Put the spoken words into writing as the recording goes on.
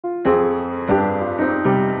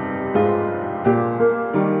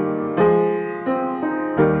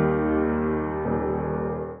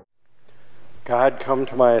God, come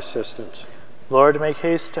to my assistance. Lord, make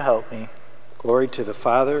haste to help me. Glory to the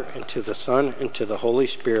Father, and to the Son, and to the Holy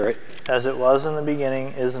Spirit. As it was in the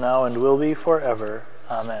beginning, is now, and will be forever.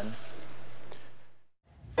 Amen.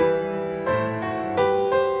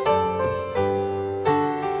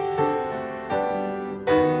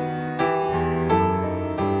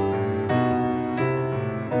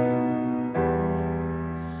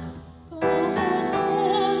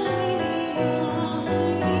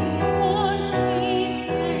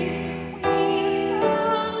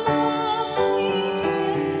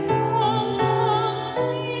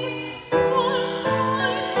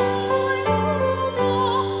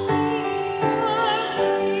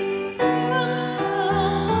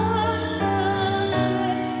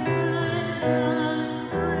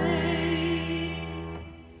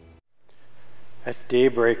 At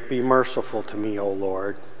daybreak, be merciful to me, O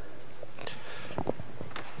Lord.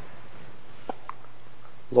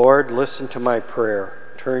 Lord, listen to my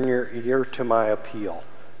prayer. Turn your ear to my appeal.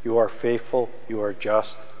 You are faithful, you are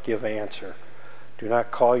just, give answer. Do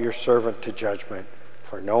not call your servant to judgment,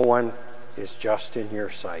 for no one is just in your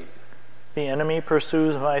sight. The enemy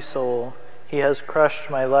pursues my soul. He has crushed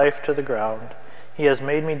my life to the ground. He has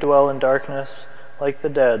made me dwell in darkness, like the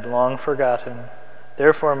dead, long forgotten.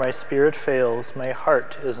 Therefore my spirit fails, my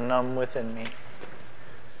heart is numb within me.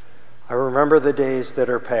 I remember the days that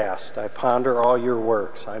are past. I ponder all your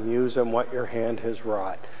works. I muse on what your hand has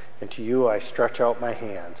wrought. And to you I stretch out my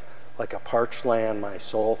hands. Like a parched land, my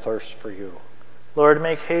soul thirsts for you. Lord,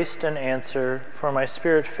 make haste and answer, for my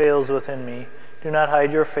spirit fails within me. Do not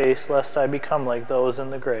hide your face, lest I become like those in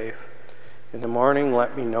the grave. In the morning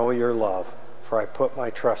let me know your love, for I put my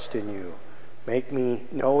trust in you. Make me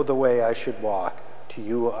know the way I should walk. To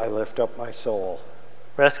you I lift up my soul.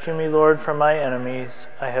 Rescue me, Lord, from my enemies.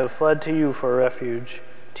 I have fled to you for refuge.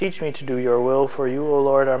 Teach me to do your will, for you, O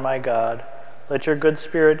Lord, are my God. Let your good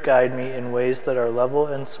spirit guide me in ways that are level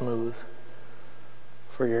and smooth.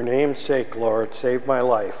 For your name's sake, Lord, save my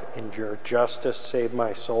life. In your justice, save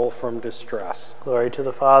my soul from distress. Glory to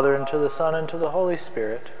the Father, and to the Son, and to the Holy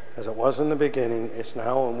Spirit. As it was in the beginning, is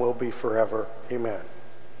now, and will be forever. Amen.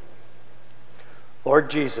 Lord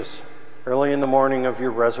Jesus, early in the morning of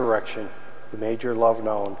your resurrection, you made your love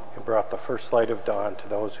known and brought the first light of dawn to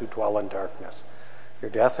those who dwell in darkness.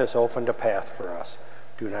 Your death has opened a path for us.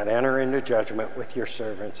 Do not enter into judgment with your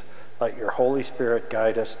servants. Let your Holy Spirit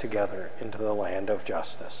guide us together into the land of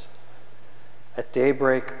justice. At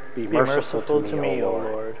daybreak, be merciful to me, O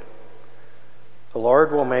Lord. The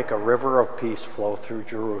Lord will make a river of peace flow through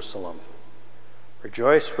Jerusalem.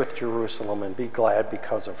 Rejoice with Jerusalem and be glad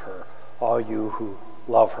because of her, all you who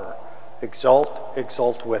love her. Exult,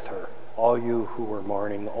 exult with her, all you who were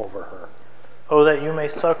mourning over her. Oh, that you may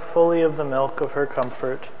suck fully of the milk of her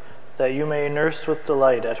comfort, that you may nurse with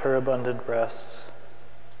delight at her abundant breasts.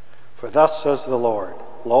 For thus says the Lord,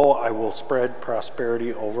 lo, I will spread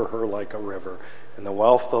prosperity over her like a river, and the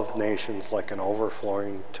wealth of nations like an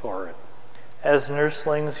overflowing torrent. As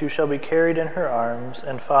nurslings you shall be carried in her arms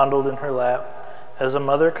and fondled in her lap. As a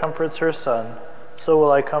mother comforts her son, so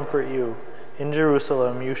will I comfort you. In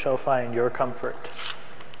Jerusalem you shall find your comfort.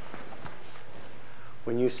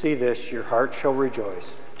 When you see this, your heart shall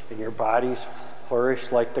rejoice, and your bodies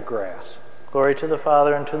flourish like the grass. Glory to the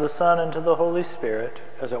Father, and to the Son, and to the Holy Spirit.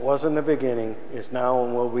 As it was in the beginning, is now,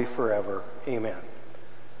 and will be forever. Amen.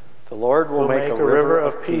 The Lord will make a river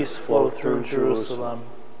of peace flow through Jerusalem.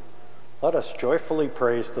 Let us joyfully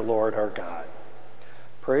praise the Lord our God.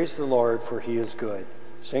 Praise the Lord, for he is good.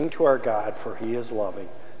 Sing to our God, for he is loving.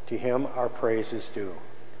 To him our praise is due.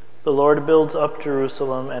 The Lord builds up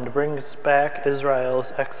Jerusalem and brings back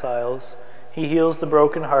Israel's exiles. He heals the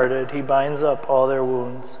brokenhearted. He binds up all their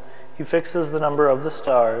wounds. He fixes the number of the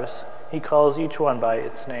stars. He calls each one by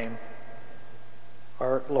its name.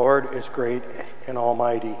 Our Lord is great and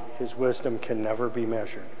almighty. His wisdom can never be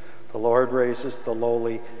measured. The Lord raises the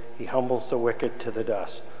lowly. He humbles the wicked to the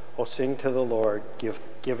dust. Oh, sing to the Lord,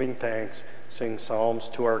 giving thanks. Sing psalms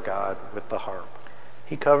to our God with the harp.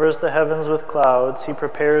 He covers the heavens with clouds. He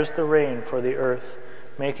prepares the rain for the earth,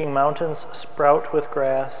 making mountains sprout with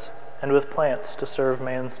grass and with plants to serve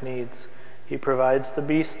man's needs. He provides the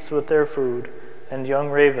beasts with their food and young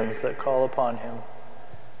ravens that call upon him.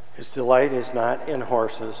 His delight is not in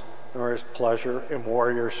horses, nor his pleasure in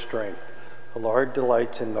warriors' strength. The Lord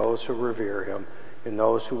delights in those who revere him, in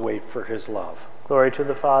those who wait for his love. Glory to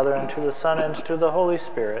the Father, and to the Son, and to the Holy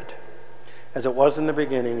Spirit. As it was in the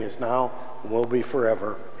beginning, is now, and will be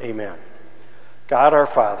forever. Amen. God our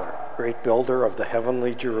Father, great builder of the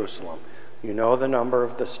heavenly Jerusalem, you know the number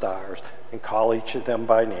of the stars, and call each of them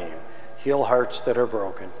by name. Heal hearts that are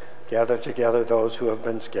broken. Gather together those who have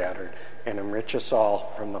been scattered, and enrich us all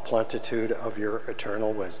from the plenitude of your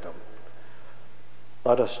eternal wisdom.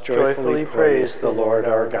 Let us joyfully praise the Lord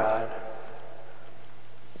our God.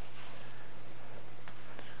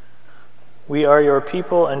 We are your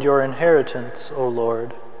people and your inheritance, O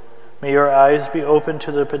Lord. May your eyes be open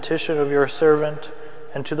to the petition of your servant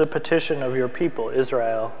and to the petition of your people,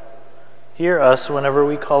 Israel. Hear us whenever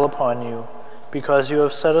we call upon you, because you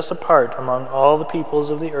have set us apart among all the peoples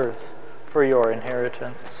of the earth for your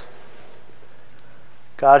inheritance.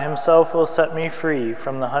 God himself will set me free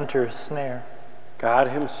from the hunter's snare. God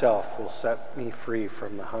himself will set me free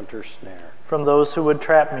from the hunter's snare. From those who would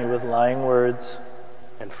trap me with lying words.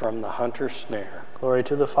 And from the hunter's snare. Glory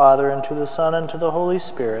to the Father, and to the Son, and to the Holy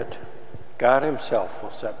Spirit. God himself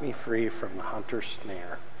will set me free from the hunter's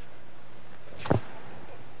snare.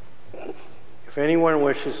 If anyone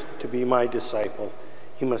wishes to be my disciple,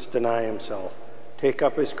 he must deny himself, take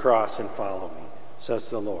up his cross, and follow me,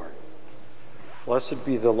 says the Lord. Blessed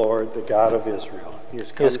be the Lord, the God of Israel. He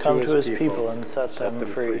has come to his people and set them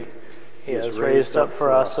free. He has raised up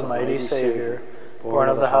for us a mighty Savior, born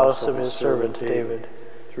of the house of his servant David.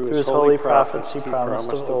 Through his holy prophets he promised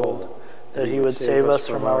of old that he would save us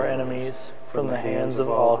from our enemies, from the hands of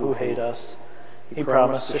all who hate us. He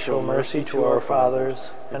promised to show mercy to our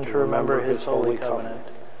fathers and to remember his holy covenant.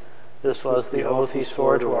 This was the oath he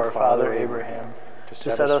swore to our father Abraham, to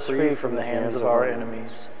set us free from the hands of our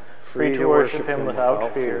enemies, free to worship him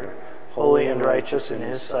without fear, holy and righteous in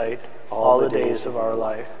his sight, all the days of our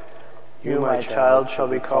life. You, my child, shall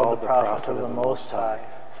be called the prophet of the Most High,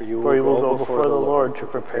 for you will go before the Lord to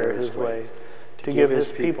prepare his way, to give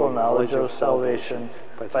his people knowledge of salvation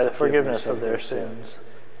by the forgiveness of their sins.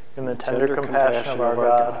 In the tender compassion of our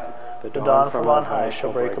God, the dawn from on high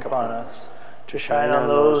shall break upon us, to shine on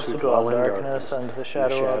those who dwell in darkness and the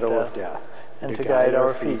shadow of death, and to guide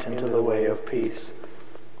our feet into the way of peace.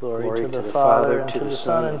 Glory to the Father, and to the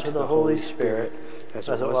Son, and to the Holy Spirit, as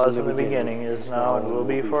it was in the beginning, is now, and will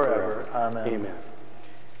be forever. Amen.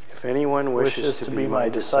 If anyone wishes to be my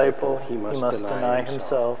disciple, he must deny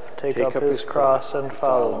himself, take up his cross, and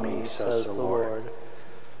follow me, says the Lord.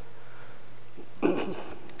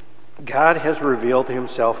 God has revealed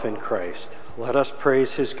himself in Christ. Let us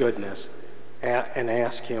praise his goodness and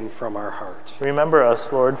ask him from our hearts. Remember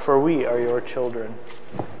us, Lord, for we are your children.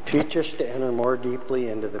 Teach us to enter more deeply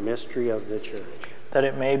into the mystery of the church, that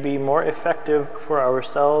it may be more effective for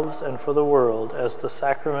ourselves and for the world as the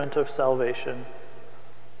sacrament of salvation.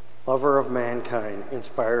 Lover of mankind,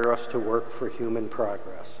 inspire us to work for human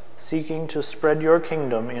progress, seeking to spread your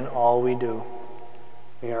kingdom in all we do.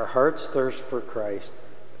 May our hearts thirst for Christ,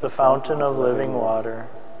 the fountain of living water.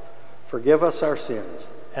 Forgive us our sins,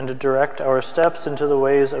 and to direct our steps into the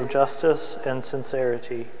ways of justice and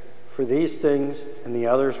sincerity. For these things and the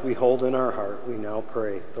others we hold in our heart, we now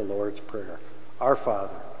pray the Lord's Prayer. Our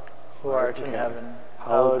Father, who art in heaven,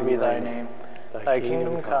 hallowed be thy name. Thy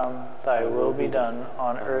kingdom come, thy will be done,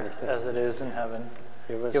 on earth as it is in heaven.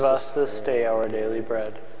 Give us this day our daily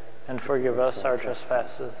bread, and forgive us our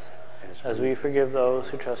trespasses, as we forgive those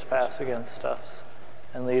who trespass against us.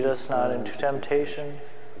 And lead us not into temptation,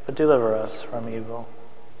 but deliver us from evil.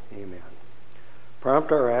 Amen.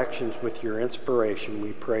 Prompt our actions with your inspiration,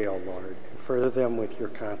 we pray, O Lord, and further them with your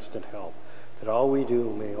constant help, that all we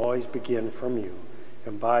do may always begin from you,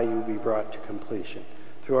 and by you be brought to completion.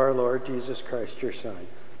 Through our Lord Jesus Christ, your Son,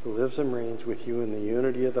 who lives and reigns with you in the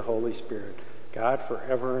unity of the Holy Spirit, God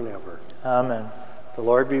forever and ever. Amen. The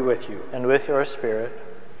Lord be with you. And with your spirit.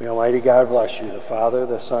 May Almighty God bless you, the Father,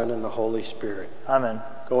 the Son, and the Holy Spirit. Amen.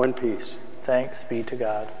 Go in peace. Thanks be to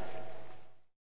God.